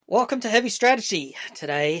Welcome to Heavy Strategy.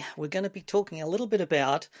 Today we're going to be talking a little bit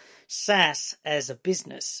about SaaS as a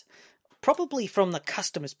business, probably from the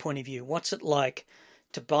customer's point of view. What's it like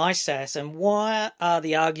to buy SaaS, and why are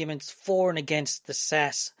the arguments for and against the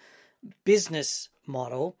SaaS business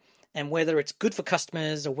model, and whether it's good for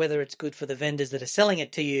customers or whether it's good for the vendors that are selling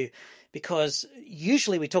it to you? Because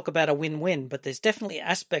usually we talk about a win-win, but there's definitely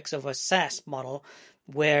aspects of a SaaS model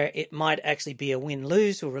where it might actually be a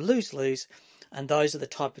win-lose or a lose-lose. And those are the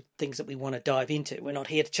type of things that we want to dive into. We're not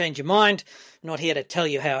here to change your mind. We're not here to tell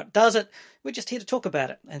you how it does it. We're just here to talk about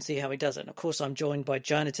it and see how he does it. And of course, I'm joined by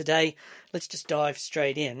Jonah today. Let's just dive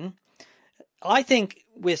straight in. I think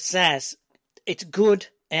with SaaS, it's good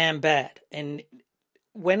and bad. And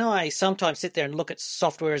when I sometimes sit there and look at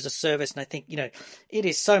software as a service, and I think, it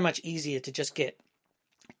is so much easier to just get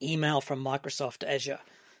email from Microsoft Azure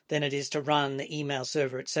than it is to run the email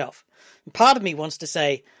server itself. And part of me wants to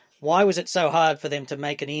say, why was it so hard for them to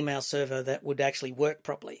make an email server that would actually work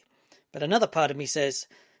properly? But another part of me says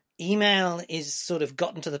email is sort of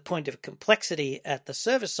gotten to the point of complexity at the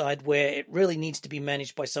server side where it really needs to be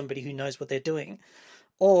managed by somebody who knows what they're doing.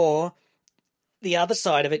 Or the other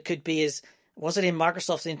side of it could be was it in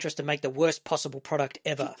Microsoft's interest to make the worst possible product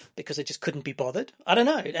ever because it just couldn't be bothered? I don't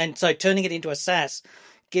know. And so turning it into a SaaS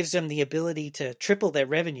gives them the ability to triple their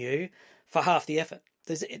revenue for half the effort.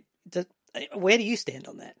 Where do you stand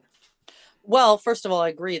on that? Well, first of all, I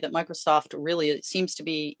agree that Microsoft really seems to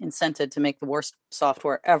be incented to make the worst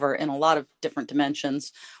software ever in a lot of different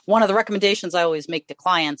dimensions. One of the recommendations I always make to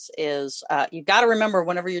clients is you got to remember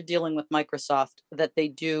whenever you're dealing with Microsoft that they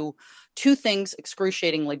do two things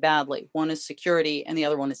excruciatingly badly. One is security and the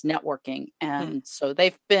other one is networking. And so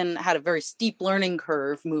they've had a very steep learning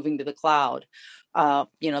curve moving to the cloud.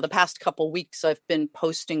 The past couple weeks, I've been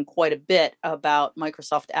posting quite a bit about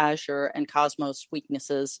Microsoft Azure and Cosmos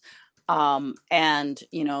weaknesses. MITRE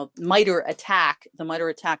ATT&CK, the MITRE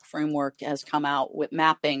ATT&CK framework has come out with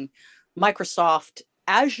mapping Microsoft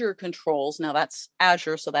Azure controls. Now that's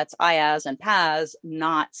Azure, so that's IaaS and PaaS,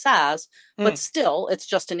 not SaaS, but still it's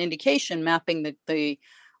just an indication mapping the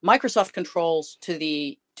Microsoft controls to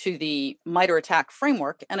the MITRE ATT&CK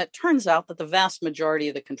framework. And it turns out that the vast majority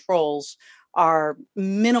of the controls are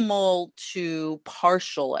minimal to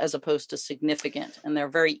partial as opposed to significant, and they're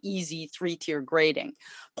very easy 3-tier grading.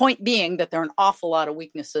 Point being that there are an awful lot of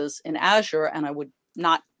weaknesses in Azure, and I would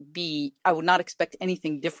not expect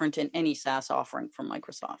anything different in any SaaS offering from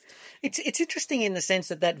Microsoft. It's interesting in the sense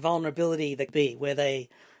that vulnerability where they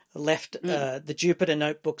left the Jupyter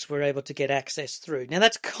notebooks were able to get access through. Now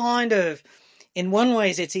that's kind of, in one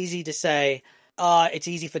ways, it's easy to say, it's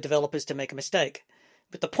easy for developers to make a mistake.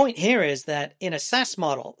 But the point here is that in a SaaS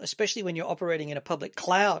model, especially when you're operating in a public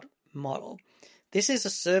cloud model, this is a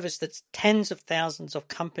service that tens of thousands of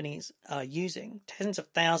companies are using, tens of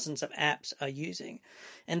thousands of apps are using,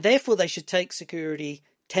 and therefore they should take security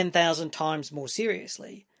 10,000 times more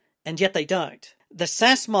seriously, and yet they don't. The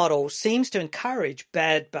SaaS model seems to encourage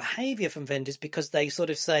bad behavior from vendors because they sort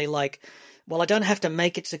of say well, I don't have to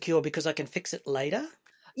make it secure because I can fix it later.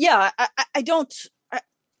 Yeah,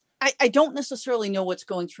 I don't necessarily know what's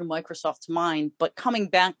going through Microsoft's mind, but coming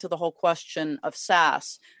back to the whole question of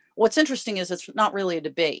SaaS, what's interesting is it's not really a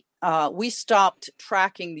debate. We stopped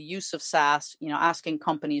tracking the use of SaaS, asking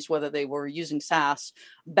companies whether they were using SaaS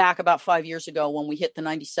back about 5 years ago when we hit the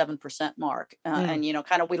 97% mark. And,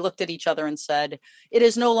 we looked at each other and said, it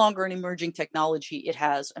is no longer an emerging technology. It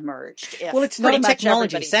has emerged. Well, it's not a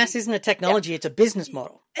technology. SaaS isn't a technology. Yeah. It's a business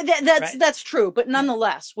model. That's true. But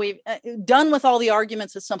nonetheless, we've done with all the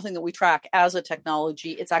arguments. It's something that we track as a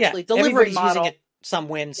technology. It's actually delivery model. Using it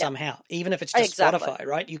somewhere somehow, even if it's just Spotify,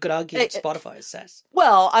 right? You could argue that Spotify is SaaS.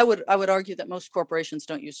 Well, I would argue that most corporations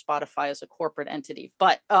don't use Spotify as a corporate entity,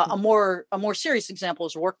 but a more serious example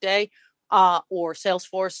is Workday or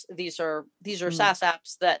Salesforce. These are SaaS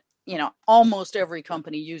apps that almost every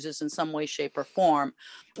company uses in some way, shape, or form.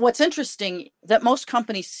 What's interesting that most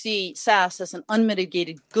companies see SaaS as an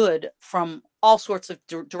unmitigated good from all sorts of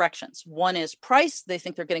directions. One is price. They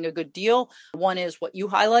think they're getting a good deal. One is what you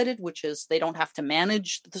highlighted, which is they don't have to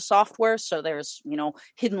manage the software. So there's,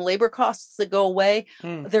 hidden labor costs that go away.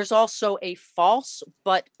 There's also a false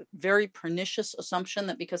but very pernicious assumption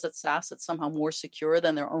that because it's SaaS, it's somehow more secure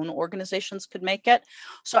than their own organizations could make it.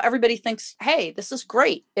 So everybody thinks, hey, this is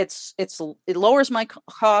great. It lowers my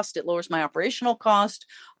cost. It lowers my operational cost.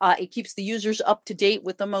 It keeps the users up to date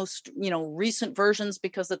with the most, recent versions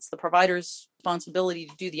because it's the provider's responsibility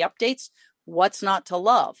to do the updates. What's not to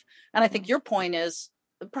love? And I think your point is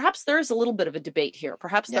perhaps there is a little bit of a debate here.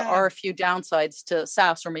 Perhaps there are a few downsides to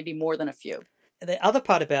SaaS, or maybe more than a few. the other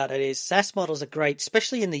part about it is SaaS models are great,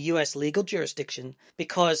 especially in the US legal jurisdiction,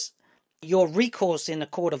 because your recourse in a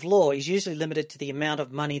court of law is usually limited to the amount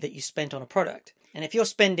of money that you spent on a product. And if you're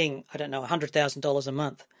spending, I don't know, $100,000 a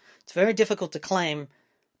month, it's very difficult to claim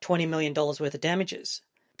 $20 million worth of damages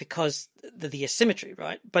because the asymmetry,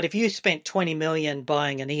 right? But if you spent $20 million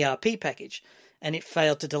buying an ERP package and it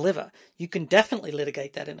failed to deliver, you can definitely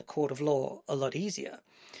litigate that in a court of law a lot easier.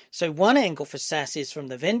 So one angle for SaaS is from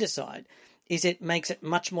the vendor side, is it makes it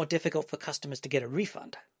much more difficult for customers to get a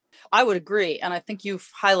refund. I would agree. And I think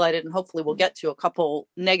you've highlighted, and hopefully we'll get to a couple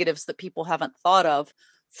negatives that people haven't thought of.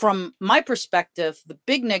 From my perspective, the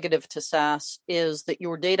big negative to SaaS is that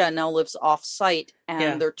your data now lives off-site.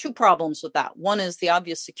 And there are two problems with that. One is the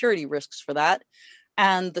obvious security risks for that.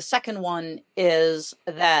 And the second one is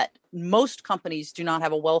that most companies do not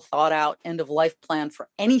have a well thought out end of life plan for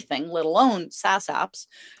anything, let alone SaaS apps.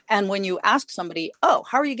 And when you ask somebody, oh,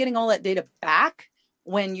 how are you getting all that data back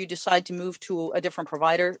when you decide to move to a different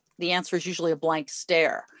provider? The answer is usually a blank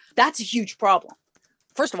stare. That's a huge problem.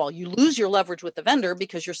 First of all, you lose your leverage with the vendor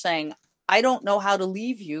because you're saying, I don't know how to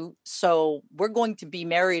leave you, so we're going to be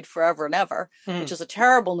married forever and ever, which is a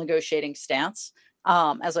terrible negotiating stance,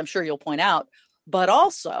 as I'm sure you'll point out. But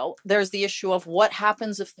also, there's the issue of what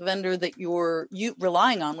happens if the vendor that you're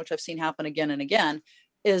relying on, which I've seen happen again and again,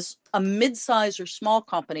 is a mid-size or small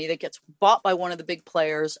company that gets bought by one of the big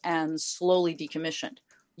players and slowly decommissioned.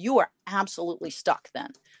 You are absolutely stuck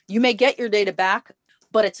then. You may get your data back,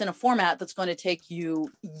 but it's in a format that's going to take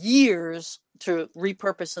you years to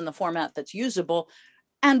repurpose in the format that's usable.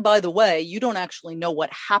 And by the way, you don't actually know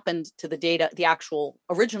what happened to the data, the actual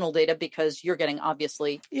original data, because you're getting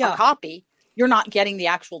obviously a copy. You're not getting the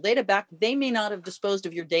actual data back. They may not have disposed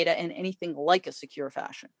of your data in anything like a secure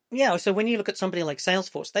fashion. Yeah, so when you look at somebody like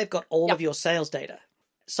Salesforce, they've got all of your sales data.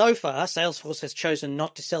 So far, Salesforce has chosen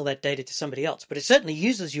not to sell that data to somebody else, but it certainly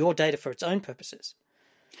uses your data for its own purposes.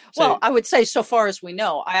 So, well, I would say so far as we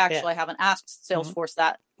know, I actually haven't asked Salesforce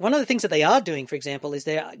that. One of the things that they are doing, for example, is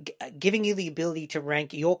they're giving you the ability to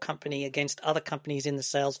rank your company against other companies in the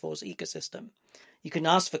Salesforce ecosystem. You can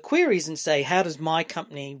ask for queries and say, how does my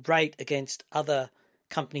company rate against other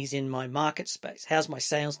companies in my market space? How's my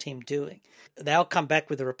sales team doing? They'll come back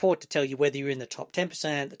with a report to tell you whether you're in the top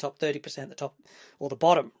 10%, the top 30%, the top or the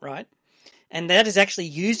bottom, right? And that is actually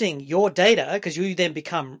using your data because you then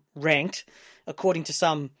become ranked according to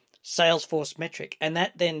some Salesforce metric. And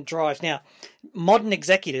that then drives. Now, modern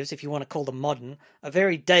executives, if you want to call them modern, are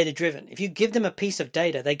very data driven. If you give them a piece of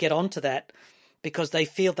data, they get onto that because they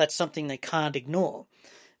feel that's something they can't ignore.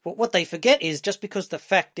 But what they forget is just because the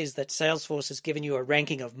fact is that Salesforce has given you a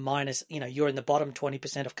ranking of minus, you're in the bottom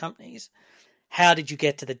 20% of companies. How did you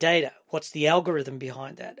get to the data? What's the algorithm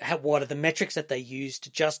behind that? What are the metrics that they use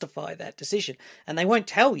to justify that decision? And they won't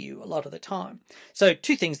tell you a lot of the time. So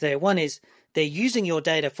two things there. One is they're using your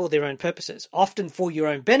data for their own purposes, often for your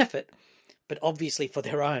own benefit, but obviously for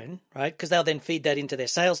their own, right? Because they'll then feed that into their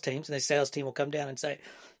sales teams, and their sales team will come down and say,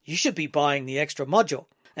 you should be buying the extra module.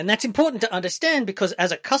 And that's important to understand because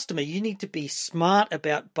as a customer, you need to be smart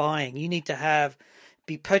about buying. You need to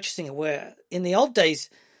be purchasing aware. In the old days,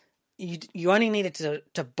 you only needed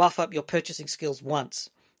to buff up your purchasing skills once.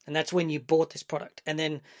 And that's when you bought this product. And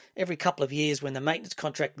then every couple of years when the maintenance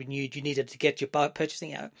contract renewed, you needed to get your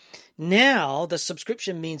purchasing out. Now, the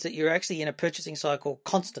subscription means that you're actually in a purchasing cycle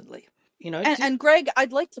constantly. And Greg,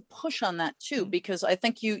 I'd like to push on that too, because I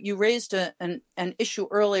think you raised an issue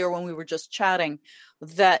earlier when we were just chatting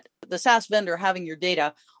that the SaaS vendor having your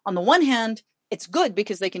data, on the one hand, it's good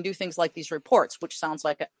because they can do things like these reports, which sounds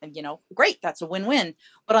like, great, that's a win-win.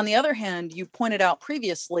 But on the other hand, you pointed out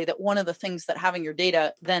previously that one of the things that having your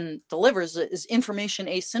data then delivers is information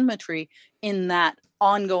asymmetry in that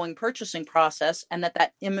ongoing purchasing process, and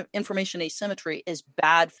that information asymmetry is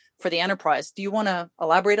bad for the enterprise. Do you want to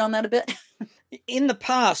elaborate on that a bit? In the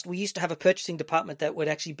past, we used to have a purchasing department that would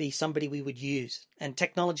actually be somebody we would use, and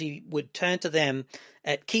technology would turn to them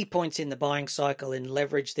at key points in the buying cycle and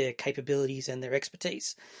leverage their capabilities and their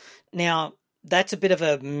expertise. Now, that's a bit of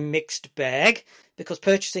a mixed bag because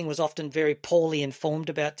purchasing was often very poorly informed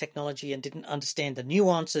about technology and didn't understand the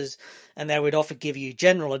nuances, and they would often give you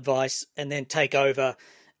general advice and then take over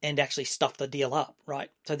and actually stuff the deal up, right?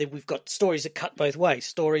 So that we've got stories that cut both ways.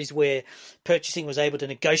 Stories where purchasing was able to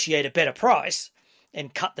negotiate a better price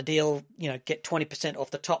and cut the deal, get 20% off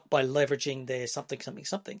the top by leveraging their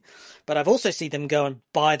something. But I've also seen them go and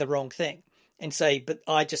buy the wrong thing and say, but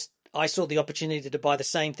I saw the opportunity to buy the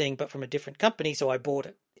same thing, but from a different company, so I bought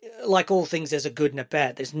it. Like all things, there's a good and a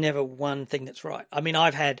bad. There's never one thing that's right. I mean,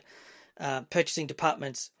 I've had purchasing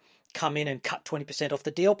departments come in and cut 20% off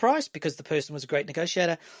the deal price because the person was a great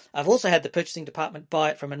negotiator. I've also had the purchasing department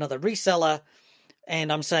buy it from another reseller,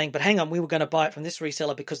 and I'm saying, but hang on, we were going to buy it from this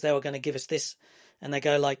reseller because they were going to give us this. And they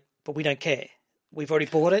go like, but we don't care. We've already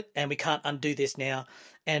bought it and we can't undo this now.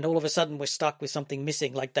 And all of a sudden we're stuck with something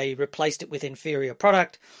missing, like they replaced it with inferior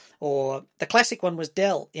product. Or the classic one was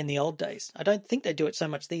Dell in the old days. I don't think they do it so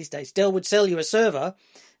much these days. Dell would sell you a server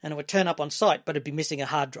and it would turn up on site, but it'd be missing a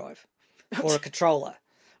hard drive or a controller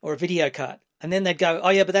or a video card. And then they'd go, oh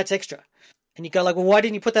yeah, but that's extra. And you go like, well, why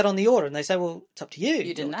didn't you put that on the order? And they say, well, it's up to you.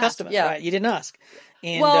 You didn't ask. Customer, yeah. Right? You didn't ask.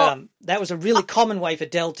 And that was a really common way for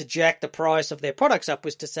Dell to jack the price of their products up,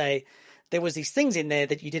 was to say there was these things in there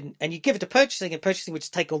that you didn't, and you give it to purchasing, and purchasing would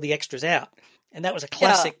just take all the extras out. And that was a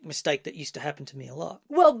classic mistake that used to happen to me a lot.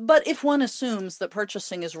 Well, but if one assumes that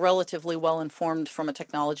purchasing is relatively well informed from a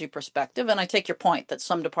technology perspective, and I take your point that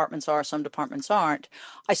some departments are, some departments aren't,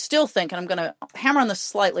 I still think, and I'm going to hammer on this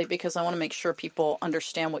slightly because I want to make sure people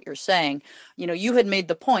understand what you're saying. You know, you had made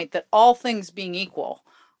the point that all things being equal,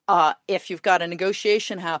 if you've got a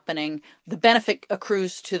negotiation happening, the benefit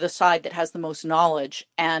accrues to the side that has the most knowledge.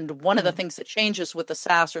 And one of the things that changes with the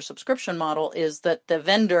SaaS or subscription model is that the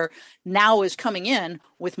vendor now is coming in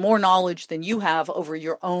with more knowledge than you have over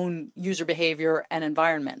your own user behavior and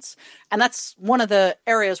environments. And that's one of the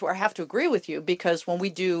areas where I have to agree with you, because when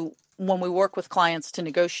we work with clients to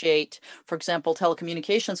negotiate, for example,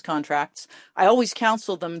 telecommunications contracts, I always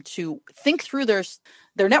counsel them to think through their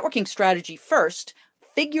networking strategy first,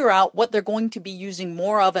 figure out what they're going to be using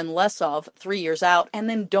more of and less of 3 years out, and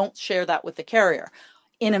then don't share that with the carrier.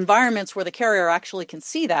 In environments where the carrier actually can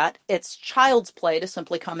see that, it's child's play to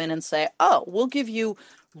simply come in and say, oh, we'll give you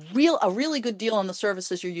a really good deal on the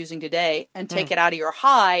services you're using today and take it out of your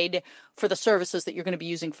hide for the services that you're going to be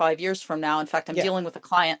using 5 years from now. In fact, I'm dealing with a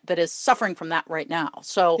client that is suffering from that right now.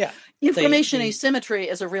 So information asymmetry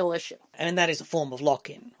is a real issue. And that is a form of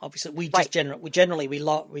lock-in. Obviously, we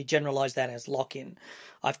generalize that as lock-in.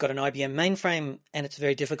 I've got an IBM mainframe, and it's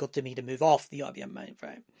very difficult to me to move off the IBM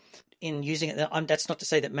mainframe. In using it, that's not to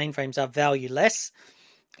say that mainframes are valueless.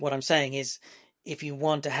 What I'm saying is, if you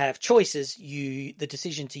want to have choices, the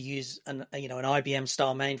decision to use an IBM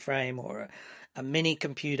style mainframe or a mini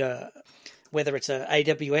computer, whether it's an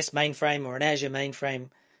AWS mainframe or an Azure mainframe,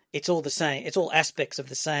 it's all the same. It's all aspects of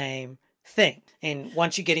the same thing. And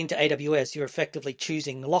once you get into AWS, you're effectively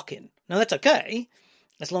choosing lock-in. Now that's okay,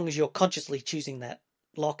 as long as you're consciously choosing that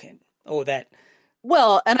lock-in or that.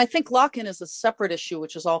 Well, and I think lock-in is a separate issue,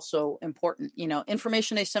 which is also important. You know,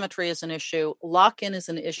 information asymmetry is an issue. Lock-in is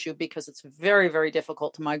an issue because it's very, very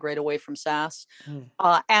difficult to migrate away from SaaS.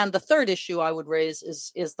 And the third issue I would raise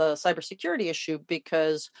is the cybersecurity issue,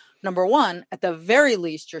 because number one, at the very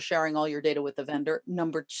least, you're sharing all your data with the vendor.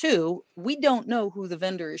 Number two, we don't know who the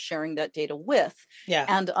vendor is sharing that data with. Yeah.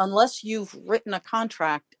 And unless you've written a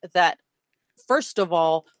contract that, first of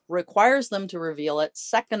all, requires them to reveal it,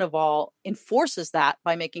 second of all, enforces that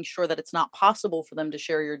by making sure that it's not possible for them to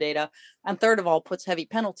share your data, and third of all, puts heavy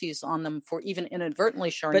penalties on them for even inadvertently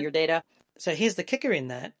sharing your data. So here's the kicker in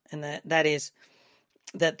that, and that is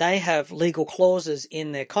that they have legal clauses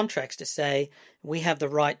in their contracts to say, we have the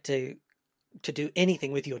right to do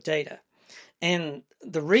anything with your data. And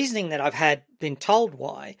the reasoning that I've been told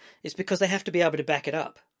why is because they have to be able to back it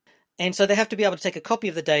up. And so they have to be able to take a copy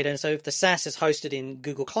of the data. And so if the SaaS is hosted in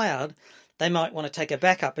Google Cloud, they might want to take a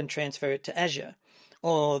backup and transfer it to Azure.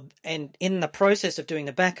 And in the process of doing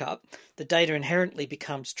the backup, the data inherently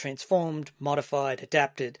becomes transformed, modified,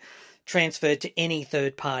 adapted, transferred to any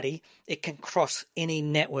third party. It can cross any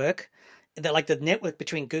network. Like the network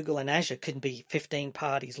between Google and Azure can be 15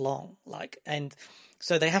 parties long. And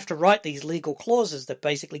so they have to write these legal clauses that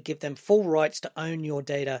basically give them full rights to own your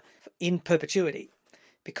data in perpetuity,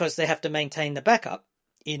 because they have to maintain the backup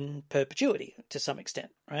in perpetuity to some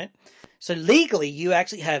extent, right? So legally, you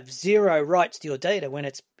actually have zero rights to your data when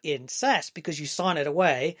it's in SaaS, because you sign it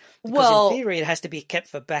away. Because in theory, it has to be kept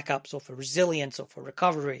for backups or for resilience or for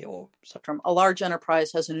recovery or something. A large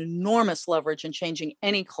enterprise has an enormous leverage in changing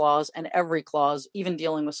any clause and every clause, even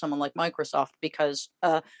dealing with someone like Microsoft, because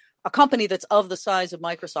a company that's of the size of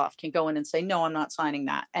Microsoft can go in and say, no, I'm not signing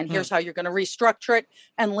that. And here's how you're going to restructure it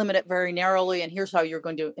and limit it very narrowly. And here's how you're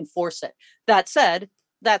going to enforce it. That said,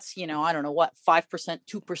 that's, I don't know what, 5%,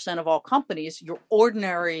 2% of all companies. Your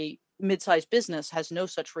ordinary mid-sized business has no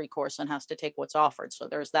such recourse and has to take what's offered. So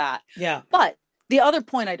there's that. Yeah. But the other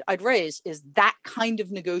point I'd raise is that kind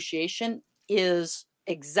of negotiation is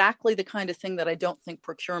exactly the kind of thing that I don't think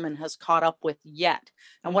procurement has caught up with yet.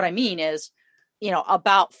 And what I mean is,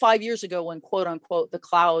 about 5 years ago, when quote unquote the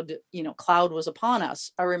cloud was upon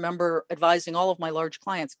us, I remember advising all of my large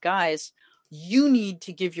clients, guys, you need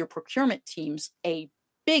to give your procurement teams a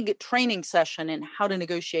big training session in how to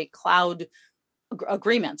negotiate cloud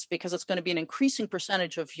agreements, because it's going to be an increasing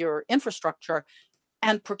percentage of your infrastructure.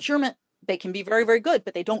 And procurement, they can be very, very good,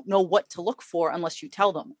 but they don't know what to look for unless you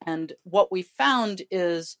tell them. And what we found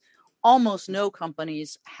is almost no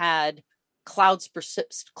companies had cloud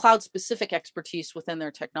specific expertise within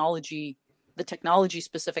their technology, the technology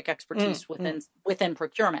specific expertise within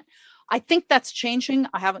procurement. I think that's changing.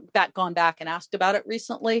 I haven't gone back and asked about it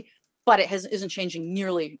recently, but it isn't changing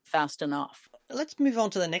nearly fast enough. Let's move on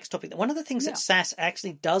to the next topic. One of the things that SaaS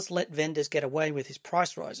actually does let vendors get away with is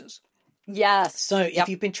price rises. Yes. So if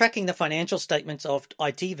you've been tracking the financial statements of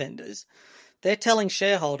IT vendors, they're telling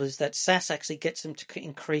shareholders that SaaS actually gets them to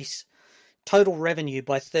increase total revenue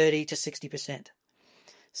by 30 to 60%.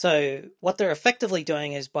 So what they're effectively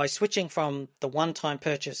doing is, by switching from the one-time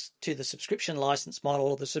purchase to the subscription license model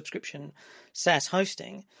or the subscription SaaS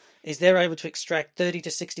hosting, is they're able to extract 30 to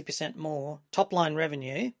 60% more top-line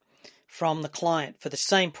revenue from the client for the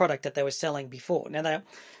same product that they were selling before. Now,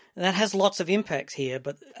 that has lots of impacts here,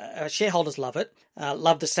 but shareholders love it,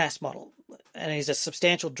 love the SaaS model, and is a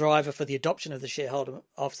substantial driver for the adoption of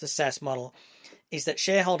the SaaS model, is that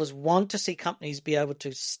shareholders want to see companies be able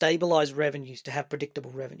to stabilize revenues, to have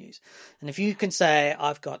predictable revenues. And if you can say,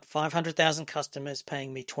 I've got 500,000 customers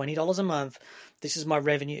paying me $20 a month, this is my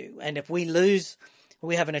revenue. And if we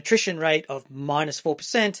have an attrition rate of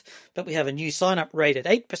 -4%, but we have a new sign-up rate at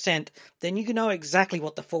 8%, then you can know exactly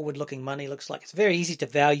what the forward-looking money looks like. It's very easy to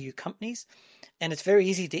value companies, and it's very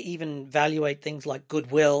easy to even evaluate things like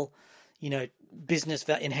goodwill,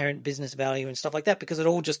 inherent business value and stuff like that, because it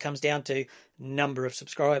all just comes down to number of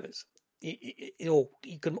subscribers. You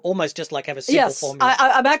can almost just have a simple formula.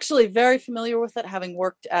 I'm actually very familiar with it, having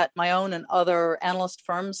worked at my own and other analyst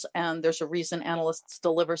firms, and there's a reason analysts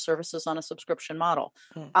deliver services on a subscription model.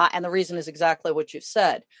 And the reason is exactly what you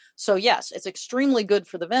said. So yes, it's extremely good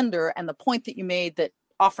for the vendor, and the point that you made, that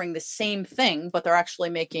offering the same thing, but they're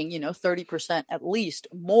actually making, 30% at least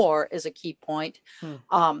more, is a key point.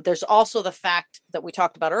 There's also the fact that we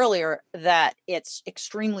talked about earlier, that it's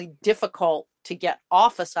extremely difficult to get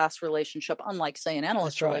off a SaaS relationship, unlike, say, an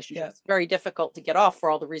analyst relationship. Yeah. It's very difficult to get off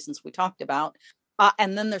for all the reasons we talked about.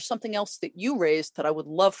 And then there's something else that you raised that I would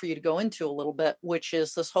love for you to go into a little bit, which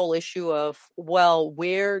is this whole issue of,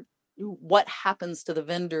 what happens to the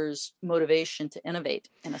vendor's motivation to innovate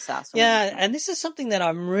in a SaaS? Yeah, and this is something that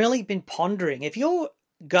I've really been pondering. If you're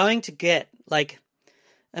going to get,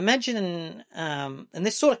 imagine, and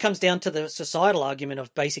this sort of comes down to the societal argument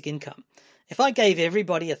of basic income. If I gave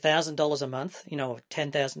everybody $1,000 a month, or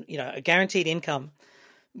 10,000, a guaranteed income,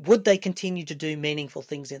 would they continue to do meaningful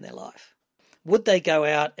things in their life? Would they go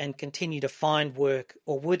out and continue to find work,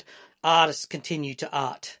 or would artists continue to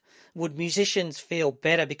art? Would musicians feel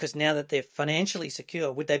better because now that they're financially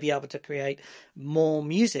secure, would they be able to create more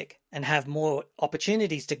music and have more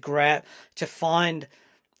opportunities to find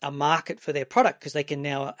a market for their product, because they can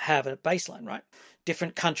now have a baseline, right?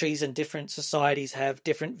 Different countries and different societies have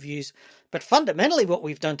different views. But fundamentally, what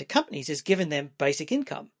we've done to companies is given them basic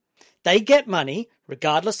income. They get money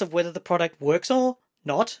regardless of whether the product works or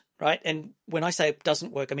not, right? And when I say it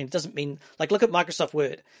doesn't work, it doesn't mean, look at Microsoft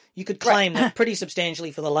Word. You could claim that pretty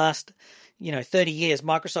substantially for the last, 30 years,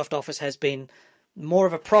 Microsoft Office has been more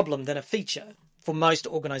of a problem than a feature for most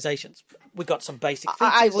organizations. We got some basic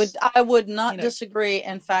features. I would not disagree.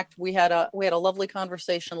 In fact, we had a lovely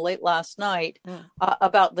conversation late last night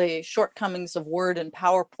about the shortcomings of Word and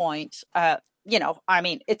PowerPoint.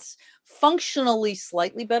 It's functionally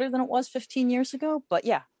slightly better than it was 15 years ago, but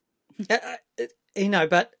yeah.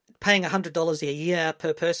 But paying $100 a year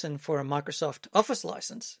per person for a Microsoft Office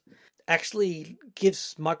license actually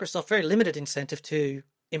gives Microsoft very limited incentive to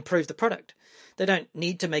improve the product. They don't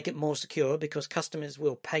need to make it more secure, because customers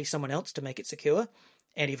will pay someone else to make it secure.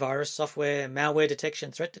 Antivirus software, malware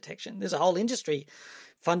detection, threat detection. There's a whole industry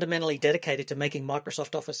fundamentally dedicated to making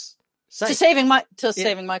Microsoft Office safe. Saving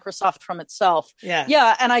Microsoft from itself.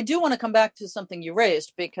 Yeah. And I do want to come back to something you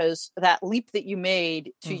raised, because that leap that you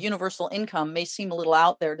made to universal income may seem a little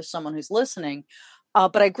out there to someone who's listening.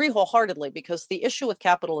 But I agree wholeheartedly, because the issue with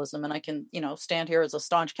capitalism, and I can, stand here as a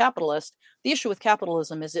staunch capitalist, the issue with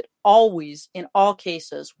capitalism is it always, in all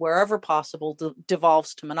cases, wherever possible,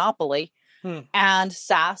 devolves to monopoly. And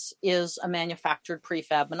SaaS is a manufactured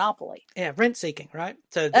prefab monopoly. Yeah, rent seeking, right?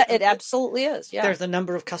 So it absolutely is. Yeah, there's a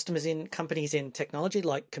number of customers in companies in technology,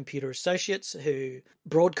 like Computer Associates, what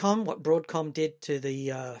Broadcom did to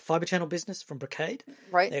the fiber channel business from Brocade.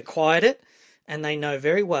 Right. They acquired it. And they know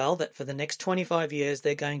very well that for the next 25 years,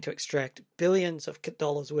 they're going to extract billions of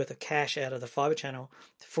dollars worth of cash out of the fiber channel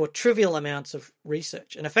for trivial amounts of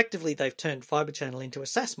research. And effectively, they've turned fiber channel into a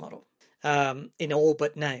SaaS model in all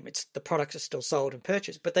but name. It's the products are still sold and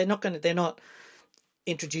purchased, but they're not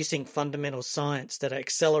introducing fundamental science that are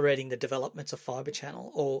accelerating the developments of fiber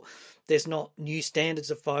channel, or there's not new standards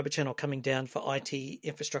of fiber channel coming down for IT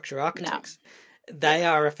infrastructure architects. No. They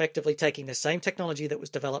are effectively taking the same technology that was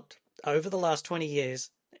developed over the last 20 years.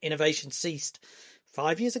 Innovation ceased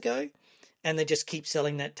 5 years ago, and they just keep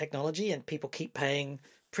selling that technology, and people keep paying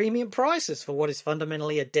premium prices for what is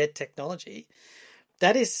fundamentally a dead technology.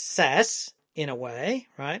 That is SaaS in a way,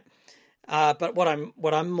 right? But what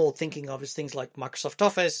I'm more thinking of is things like Microsoft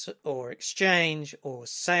Office or Exchange or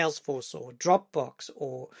Salesforce or Dropbox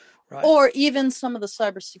or even some of the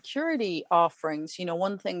cybersecurity offerings.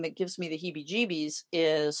 One thing that gives me the heebie-jeebies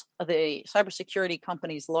is the cybersecurity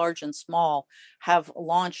companies, large and small, have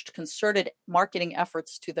launched concerted marketing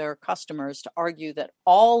efforts to their customers to argue that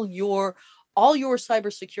all your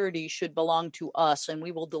cybersecurity should belong to us, and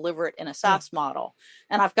we will deliver it in a SaaS model.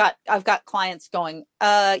 And I've got clients going,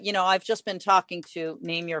 I've just been talking to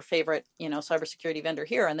name your favorite, cybersecurity vendor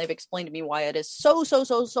here, and they've explained to me why it is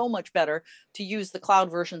so much better to use the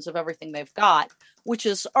cloud versions of everything they've got, which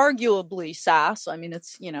is arguably SaaS. I mean,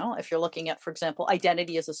 it's, if you're looking at, for example,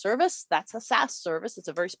 identity as a service, that's a SaaS service. It's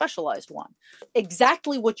a very specialized one.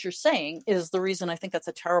 Exactly what you're saying is the reason I think that's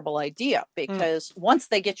a terrible idea, because once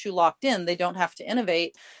they get you locked in, they don't have to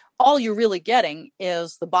innovate. All you're really getting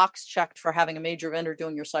is the box checked for having a major vendor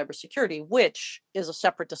doing your cybersecurity, which is a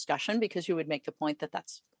separate discussion, because you would make the point that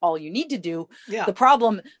that's all you need to do. Yeah. The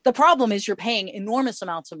problem is you're paying enormous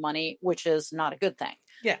amounts of money, which is not a good thing.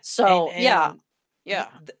 Yeah. So, yeah.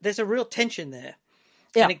 There's a real tension there.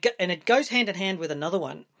 Yeah. And it goes hand in hand with another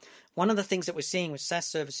one. One of the things that we're seeing with SaaS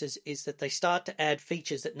services is that they start to add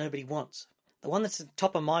features that nobody wants. The one that's at the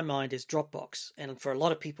top of my mind is Dropbox. And for a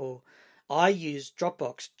lot of people, I use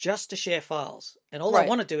Dropbox just to share files. And all I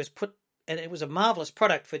want to do is and it was a marvelous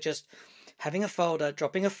product for just having a folder,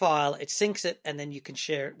 dropping a file, it syncs it, and then you can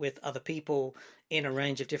share it with other people in a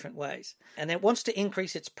range of different ways. And it wants to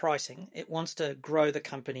increase its pricing. It wants to grow the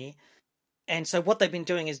company. And so what they've been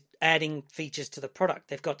doing is adding features to the product.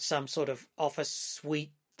 They've got some sort of Office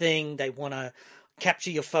suite thing. They want to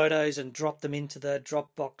capture your photos and drop them into the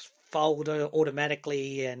Dropbox folder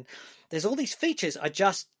automatically. And there's all these features I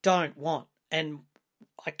just don't want, and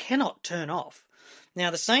I cannot turn off. Now,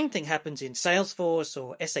 the same thing happens in Salesforce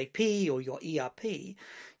or SAP or your ERP.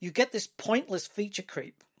 You get this pointless feature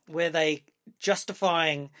creep where they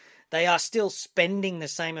are still spending the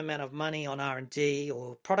same amount of money on R&D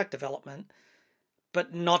or product development,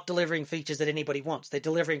 but not delivering features that anybody wants. They're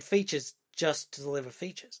delivering features just to deliver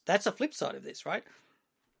features. That's a flip side of this, right?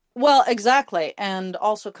 Well, exactly. And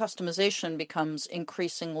also customization becomes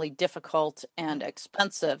increasingly difficult and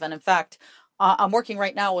expensive. And in fact, I'm working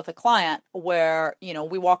right now with a client where,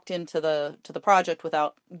 we walked into the project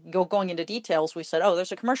without going into details. We said,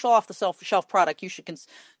 there's a commercial off the shelf product you should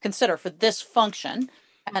consider for this function.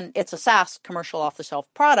 And it's a SaaS commercial off the shelf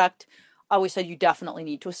product. We said, you definitely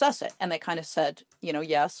need to assess it. And they kind of said,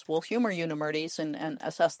 yes, we'll humor you, Nerdies, and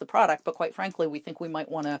assess the product. But quite frankly, we think we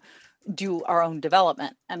might want to do our own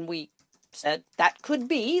development. And we said, that could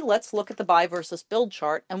be, let's look at the buy versus build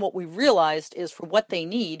chart. And what we realized is for what they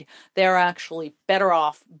need, they're actually better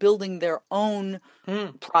off building their own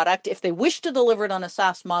product. If they wish to deliver it on a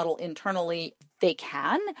SaaS model internally, they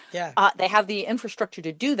can. Yeah. They have the infrastructure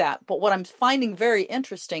to do that. But what I'm finding very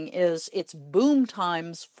interesting is it's boom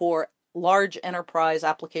times for large enterprise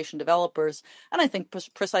application developers. And I think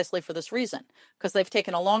precisely for this reason, because they've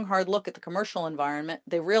taken a long, hard look at the commercial environment.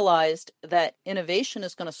 They realized that innovation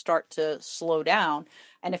is going to start to slow down.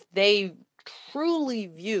 And if they truly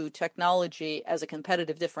view technology as a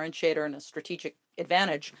competitive differentiator and a strategic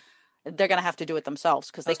advantage, they're going to have to do it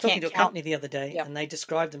themselves, because they can't. I was talking to a company the other day, and they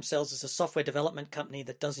described themselves as a software development company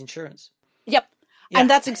that does insurance. Yep. Yeah. And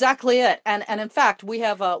that's exactly it. And in fact, we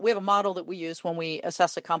have a model that we use when we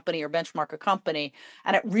assess a company or benchmark a company,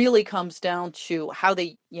 and it really comes down to how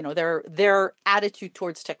they, their attitude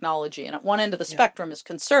towards technology. And at one end of the spectrum is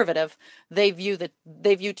conservative. They view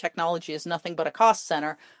technology as nothing but a cost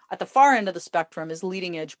center. At the far end of the spectrum is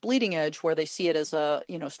leading edge, bleeding edge, where they see it as a,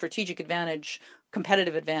 strategic advantage,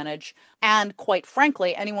 competitive advantage. And quite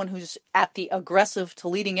frankly, anyone who's at the aggressive to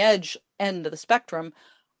leading edge end of the spectrum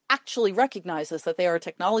actually recognizes that they are a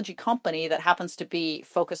technology company that happens to be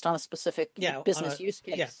focused on a specific business use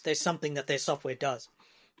case. Yeah, there's something that their software does.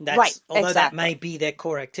 Although that may be their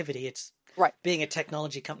core activity, it's being a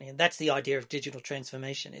technology company. And that's the idea of digital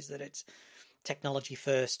transformation, is that it's technology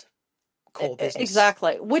first, core business.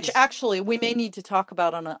 Exactly, which actually we may need to talk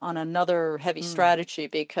about on another heavy strategy,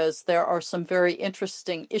 because there are some very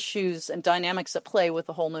interesting issues and dynamics at play with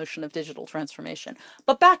the whole notion of digital transformation.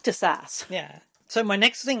 But back to SaaS. Yeah. So my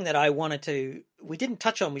next thing that we didn't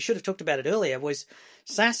touch on, we should have talked about it earlier, was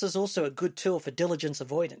SaaS is also a good tool for diligence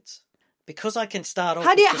avoidance. Because I can start off.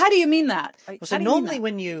 How do you mean that? So normally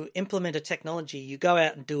when you implement a technology, you go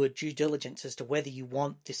out and do a due diligence as to whether you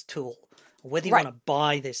want this tool or whether you want to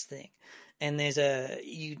buy this thing. And there's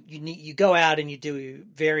you go out and you do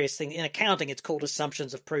various things. In accounting, it's called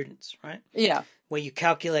assumptions of prudence, right? Yeah. Where you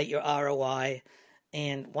calculate your ROI.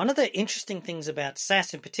 And one of the interesting things about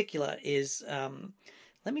SaaS in particular is,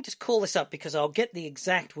 let me just call this up because I'll get the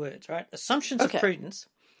exact words, right? Assumptions of prudence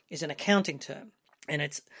is an accounting term. And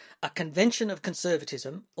it's a convention of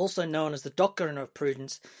conservatism, also known as the doctrine of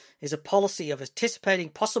prudence, is a policy of anticipating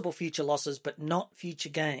possible future losses but not future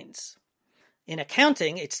gains. In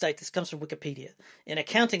accounting, it states, this comes from Wikipedia, in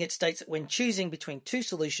accounting it states that when choosing between two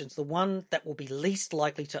solutions, the one that will be least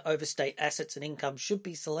likely to overstate assets and income should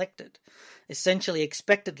be selected. Essentially,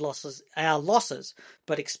 expected losses are losses,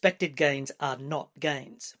 but expected gains are not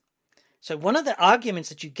gains. So one of the arguments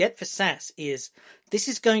that you get for SaaS is this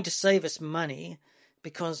is going to save us money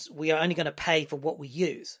because we are only going to pay for what we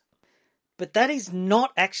use. But that is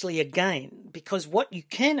not actually a gain, because what you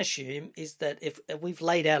can assume is that if we've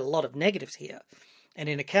laid out a lot of negatives here, and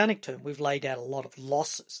in accounting term, we've laid out a lot of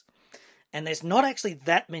losses. And there's not actually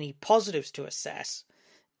that many positives to a SaaS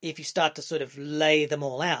if you start to sort of lay them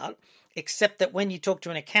all out, except that when you talk to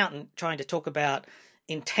an accountant trying to talk about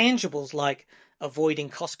intangibles like avoiding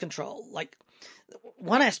cost control, like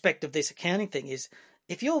one aspect of this accounting thing is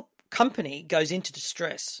if your company goes into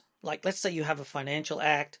distress, like let's say you have a financial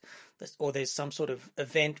act or there's some sort of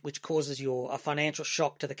event which causes a financial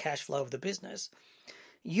shock to the cash flow of the business,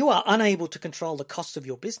 you are unable to control the cost of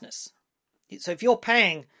your business. So if you're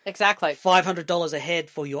paying $500 a head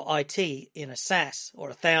for your IT in a SaaS or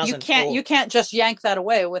 $1,000, you can't just yank that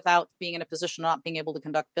away without being in a position of not being able to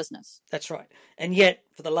conduct business. That's right. And yet,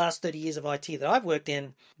 for the last 30 years of IT that I've worked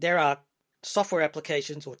in, there are software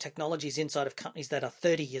applications or technologies inside of companies that are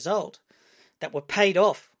 30 years old that were paid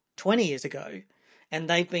off 20 years ago, and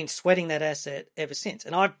they've been sweating that asset ever since.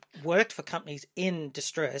 And I've worked for companies in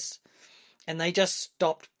distress, and they just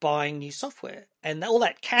stopped buying new software, and all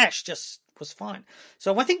that cash just was fine.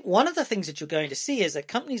 So I think one of the things that you're going to see is that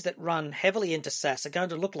companies that run heavily into SaaS are going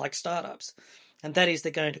to look like startups, and that is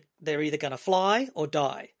they're either going to fly or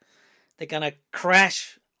die. They're going to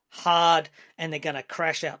crash hard and they're going to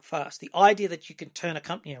crash out fast. The idea that you can turn a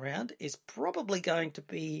company around is probably going to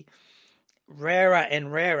be rarer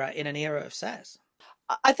and rarer in an era of SaaS.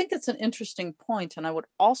 I think that's an interesting point, and I would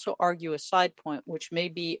also argue a side point, which may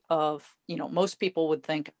be most people would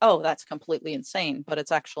think, oh, that's completely insane, but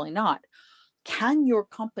it's actually not. Can your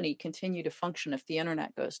company continue to function if the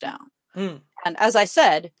internet goes down? And as I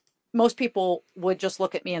said, most people would just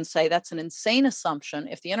look at me and say, that's an insane assumption.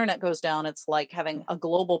 If the internet goes down, it's like having a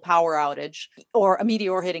global power outage or a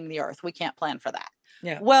meteor hitting the earth. We can't plan for that.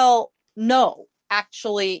 Yeah. Well, no,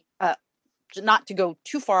 actually, not to go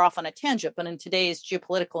too far off on a tangent, but in today's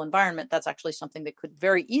geopolitical environment, that's actually something that could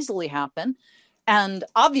very easily happen. And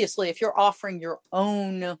obviously, if you're offering your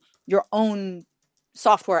own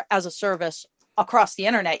software as a service across the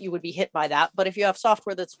internet, you would be hit by that. But if you have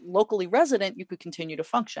software that's locally resident, you could continue to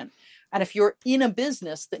function. And if you're in a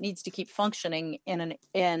business that needs to keep functioning in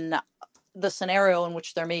the scenario in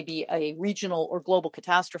which there may be a regional or global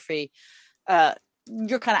catastrophe,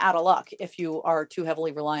 you're kind of out of luck if you are too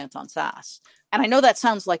heavily reliant on SaaS. And I know that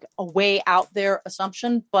sounds like a way out there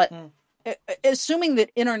assumption, but assuming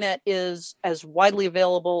that internet is as widely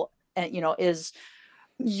available and is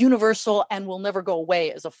universal and will never go away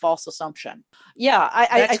is a false assumption. Yeah,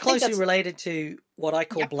 I think closely related to what I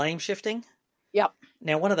call blame shifting. Yep.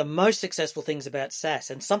 Now, one of the most successful things about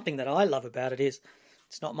SaaS, and something that I love about it, is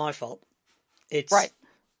it's not my fault. It's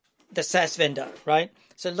the SaaS vendor, right?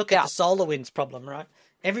 So look at the SolarWinds problem, right?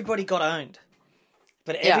 Everybody got owned,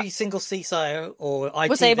 but every single CISO or IT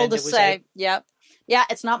was able vendor to say, yeah,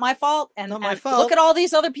 it's not my fault. And, not my fault. Look at all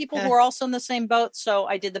these other people who are also in the same boat. So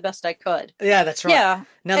I did the best I could. Yeah, that's right. Yeah.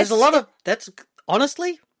 Now there's that's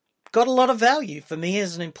honestly got a lot of value for me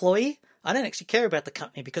as an employee. I don't actually care about the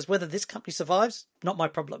company because whether this company survives, not my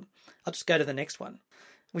problem. I'll just go to the next one,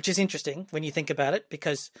 which is interesting when you think about it,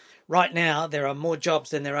 because right now there are more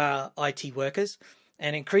jobs than there are IT workers.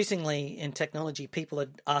 And increasingly in technology, people are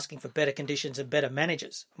asking for better conditions and better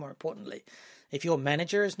managers, more importantly. If your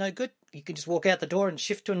manager is no good, you can just walk out the door and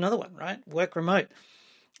shift to another one, right? Work remote.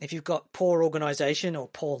 If you've got poor organization or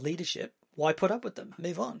poor leadership, why put up with them?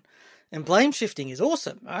 Move on. And blame shifting is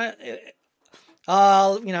awesome. Right?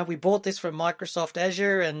 We bought this from Microsoft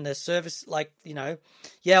Azure and the service,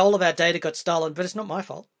 all of our data got stolen, but it's not my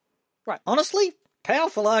fault. Right. Honestly,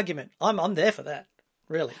 powerful argument. I'm there for that,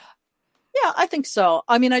 really. Yeah, I think so.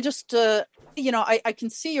 I mean, I just, I can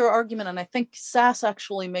see your argument, and I think SaaS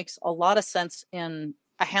actually makes a lot of sense in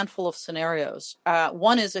a handful of scenarios.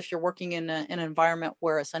 One is if you're working in an environment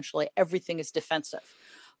where essentially everything is defensive.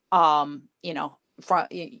 The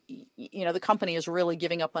company is really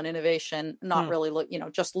giving up on innovation, not really,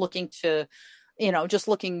 just looking to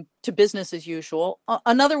business as usual.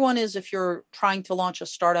 Another one is if you're trying to launch a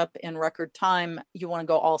startup in record time, you want to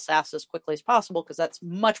go all SaaS as quickly as possible, because that's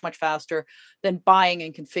much, much faster than buying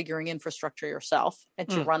and configuring infrastructure yourself and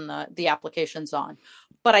to run the applications on.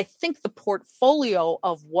 But I think the portfolio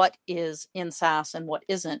of what is in SaaS and what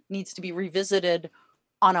isn't needs to be revisited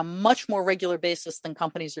on a much more regular basis than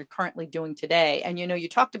companies are currently doing today. And, you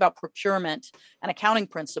talked about procurement and accounting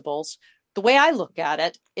principles. The way I look at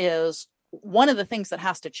it is, one of the things that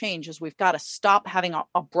has to change is we've got to stop having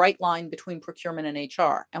a bright line between procurement and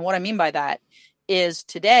HR. And what I mean by that is,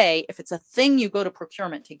 today, if it's a thing you go to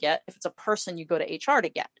procurement to get, if it's a person you go to HR to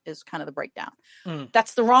get, is kind of the breakdown.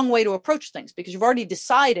 That's the wrong way to approach things, because you've already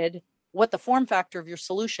decided what the form factor of your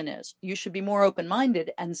solution is. You should be more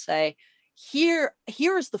open-minded and say, here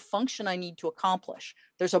is the function I need to accomplish.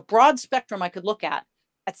 There's a broad spectrum I could look at.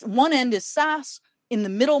 At one end is SaaS, in the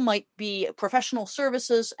middle might be professional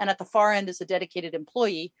services, and at the far end is a dedicated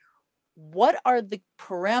employee. What are the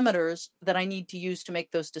parameters that I need to use to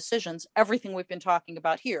make those decisions? Everything we've been talking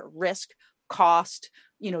about here: risk, cost,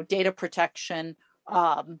 data protection,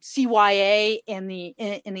 CYA in the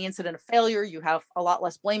incident of failure. You have a lot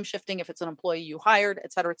less blame shifting if it's an employee you hired,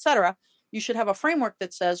 et cetera, et cetera. You should have a framework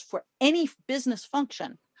that says, for any business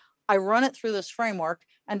function, I run it through this framework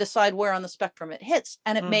and decide where on the spectrum it hits.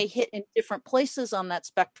 And it may hit in different places on that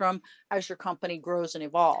spectrum as your company grows and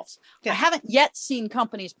evolves. Yeah. I haven't yet seen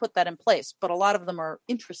companies put that in place, but a lot of them are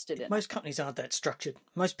interested in it. Most companies aren't that structured.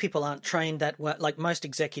 Most people aren't trained that way. Like, most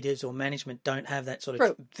executives or management don't have that sort of...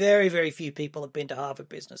 True. Very, very few people have been to Harvard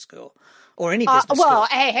Business School or any business school. Well,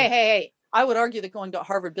 hey. I would argue that going to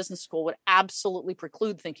Harvard Business School would absolutely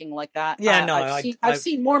preclude thinking like that. Yeah, no, I've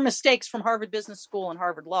seen more mistakes from Harvard Business School and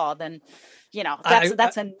Harvard Law than,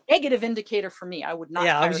 that's a negative indicator for me. I would not.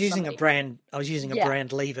 Yeah, I was using a brand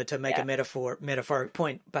lever to make a metaphoric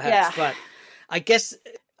point, perhaps. Yeah. But I guess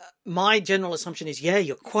my general assumption is,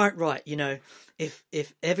 you're quite right.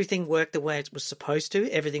 If everything worked the way it was supposed to,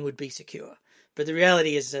 everything would be secure. But the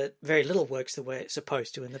reality is that very little works the way it's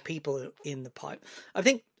supposed to, and the people in the pipe. I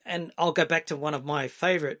think. And I'll go back to one of my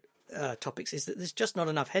favorite topics, is that there's just not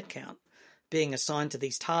enough headcount being assigned to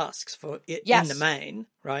these tasks for it in the main,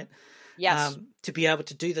 right? Yes. To be able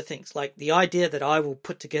to do the things like the idea that I will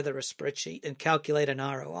put together a spreadsheet and calculate an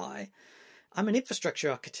ROI. I'm an infrastructure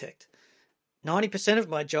architect. 90% of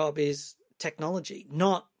my job is technology,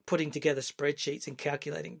 not putting together spreadsheets and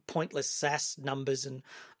calculating pointless SaaS numbers and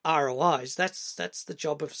ROIs. That's the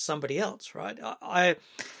job of somebody else, right?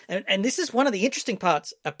 And this is one of the interesting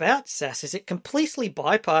parts about SaaS, is it completely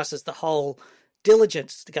bypasses the whole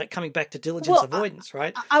diligence, coming back to diligence avoidance,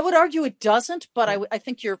 right? I would argue it doesn't, but I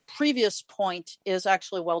think your previous point is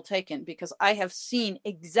actually well taken, because I have seen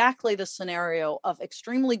exactly the scenario of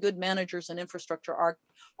extremely good managers and infrastructure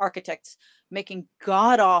architects making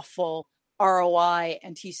god-awful ROI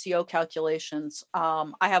and TCO calculations. I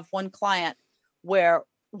have one client where,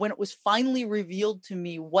 when it was finally revealed to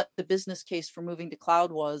me what the business case for moving to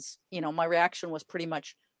cloud was, my reaction was pretty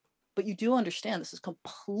much, but you do understand this is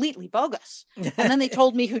completely bogus. And then they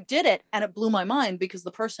told me who did it, and it blew my mind, because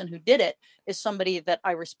the person who did it is somebody that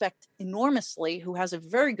I respect enormously, who has a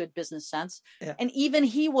very good business sense. Yeah. And even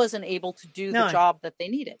he wasn't able to do the job that they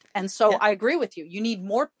needed. And so I agree with you. You need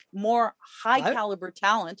more high caliber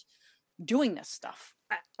talent doing this stuff.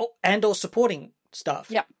 And or supporting stuff.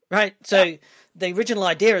 Yeah. Right. So the original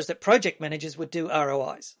idea is that project managers would do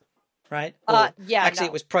ROIs, right?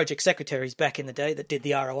 It was project secretaries back in the day that did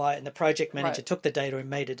the ROI, and the project manager took the data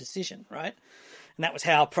and made a decision, right? And that was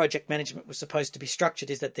how project management was supposed to be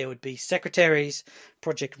structured, is that there would be secretaries,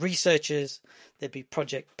 project researchers, there'd be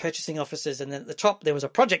project purchasing officers, and then at the top there was a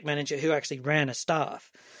project manager who actually ran a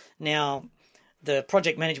staff. Now, the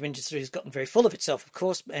project management industry has gotten very full of itself, of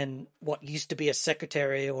course, and what used to be a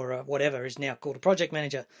secretary or a whatever is now called a project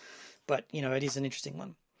manager. But, it is an interesting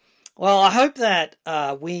one. Well, I hope that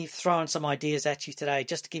we've thrown some ideas at you today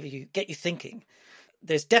just to get you thinking.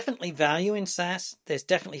 There's definitely value in SaaS. There's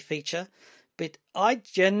definitely feature. But I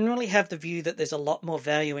generally have the view that there's a lot more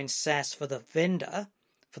value in SaaS for the vendor,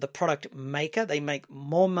 for the product maker. They make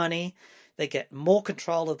more money. They get more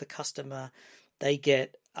control of the customer. They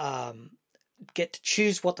get get to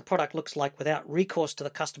choose what the product looks like without recourse to the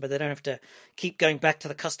customer. They don't have to keep going back to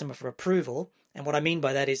the customer for approval. And what I mean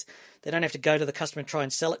by that is they don't have to go to the customer and try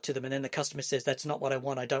and sell it to them. And then the customer says, that's not what I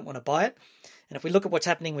want. I don't want to buy it. And if we look at what's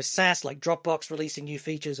happening with SaaS, like Dropbox releasing new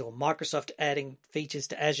features or Microsoft adding features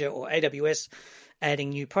to Azure or AWS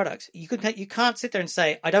adding new products, you can't sit there and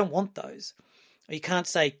say, I don't want those. Or you can't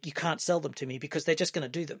say, you can't sell them to me because they're just going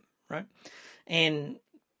to do them, right? And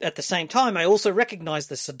at the same time, I also recognize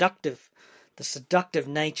the seductive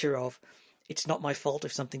nature of it's not my fault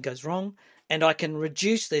if something goes wrong, and I can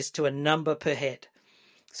reduce this to a number per head.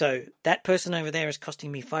 So that person over there is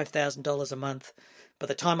costing me $5,000 a month. By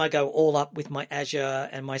the time I go all up with my Azure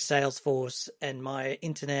and my Salesforce and my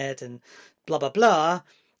internet and blah, blah, blah,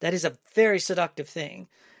 that is a very seductive thing.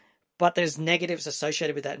 But there's negatives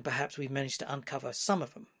associated with that, and perhaps we've managed to uncover some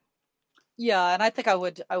of them. Yeah, and I think I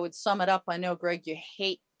would sum it up. I know, Greg, you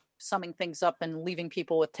hate summing things up and leaving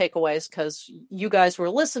people with takeaways because you guys who are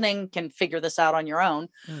listening can figure this out on your own.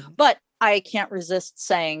 Mm-hmm. But I can't resist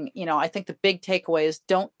saying, I think the big takeaway is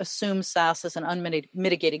don't assume SaaS is an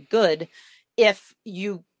unmitigated good. If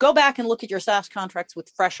you go back and look at your SaaS contracts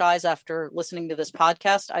with fresh eyes after listening to this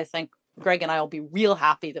podcast, I think Greg and I will be real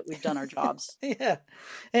happy that we've done our jobs. Yeah.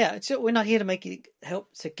 So we're not here to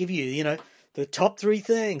help to give you, the top 3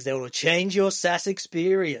 things that will change your SaaS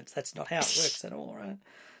experience. That's not how it works at all, right?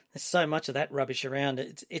 There's so much of that rubbish around.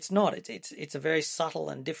 It's not. It's a very subtle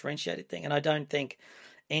and differentiated thing, and I don't think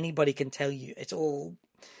anybody can tell you. It's all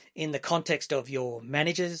in the context of your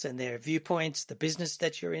managers and their viewpoints, the business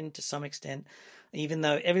that you're in to some extent. Even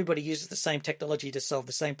though everybody uses the same technology to solve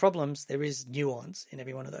the same problems, there is nuance in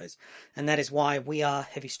every one of those. And that is why we are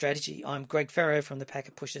Heavy Strategy. I'm Greg Farrow from the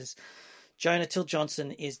Packet Pushers. Jonah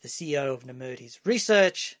Till-Johnson is the CEO of Nemertes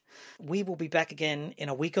Research. We will be back again in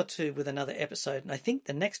a week or 2 with another episode. And I think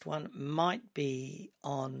the next one might be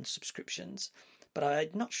on subscriptions. But I'm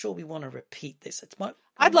not sure we want to repeat this.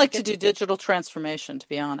 I'd like to do digital transformation, to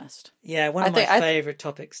be honest. Yeah, one of my favorite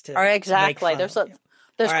topics to exactly. Make fun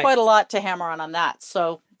There's quite a lot to hammer on that.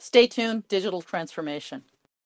 So stay tuned, digital transformation.